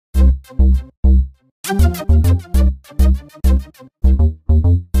Today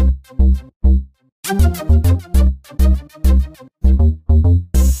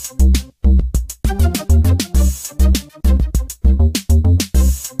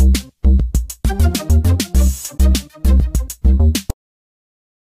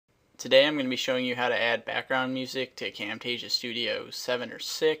I'm going to be showing you how to add background music to Camtasia Studio 7 or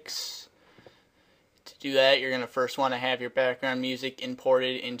 6. To do that, you're going to first want to have your background music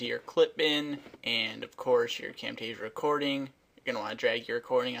imported into your clip bin and of course your Camtasia recording. You're going to want to drag your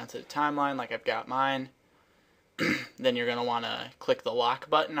recording onto the timeline like I've got mine. Then you're going to want to click the lock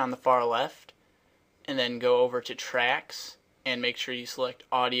button on the far left and then go over to tracks and make sure you select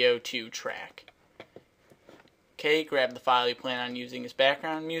audio to track. Okay, grab the file you plan on using as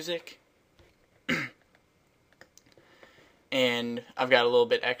background music. And I've got a little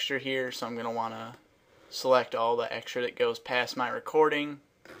bit extra here, so I'm going to want to select all the extra that goes past my recording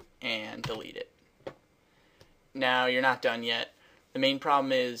and delete it. Now, you're not done yet. The main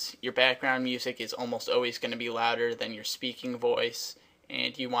problem is your background music is almost always going to be louder than your speaking voice,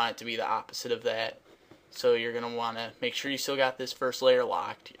 and you want it to be the opposite of that. So you're going to want to make sure you still got this first layer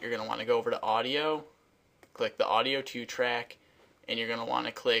locked. You're going to want to go over to audio, click the audio to track, and you're going to want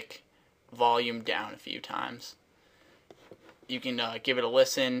to click volume down a few times. You can give it a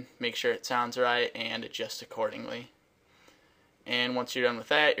listen, make sure it sounds right, and adjust accordingly. And once you're done with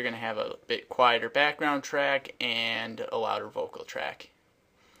that, you're going to have a bit quieter background track and a louder vocal track.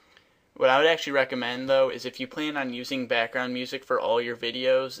 What I would actually recommend, though, is if you plan on using background music for all your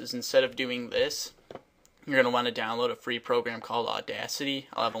videos, is instead of doing this, you're going to want to download a free program called Audacity.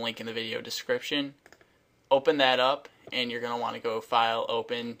 I'll have a link in the video description. Open that up, and you're going to want to go File,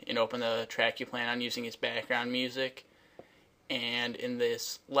 Open, and open the track you plan on using as background music. And in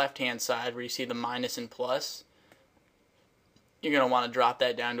this left-hand side where you see the minus and plus, you're going to want to drop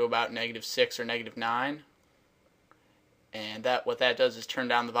that down to about -6 or -9. And what that does is turn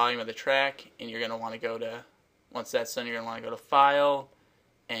down the volume of the track, and you're going to want to go to, once that's done, you're going to want to go to File,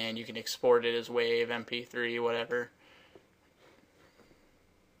 and you can export it as WAV, MP3, whatever.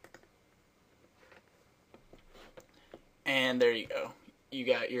 And there you go. You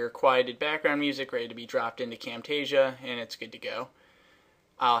got your quieted background music ready to be dropped into Camtasia, and it's good to go.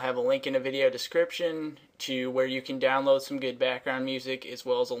 I'll have a link in the video description to where you can download some good background music, as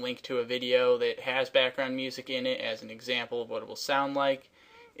well as a link to a video that has background music in it as an example of what it will sound like.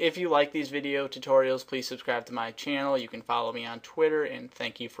 If you like these video tutorials, please subscribe to my channel. You can follow me on Twitter, and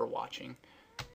thank you for watching.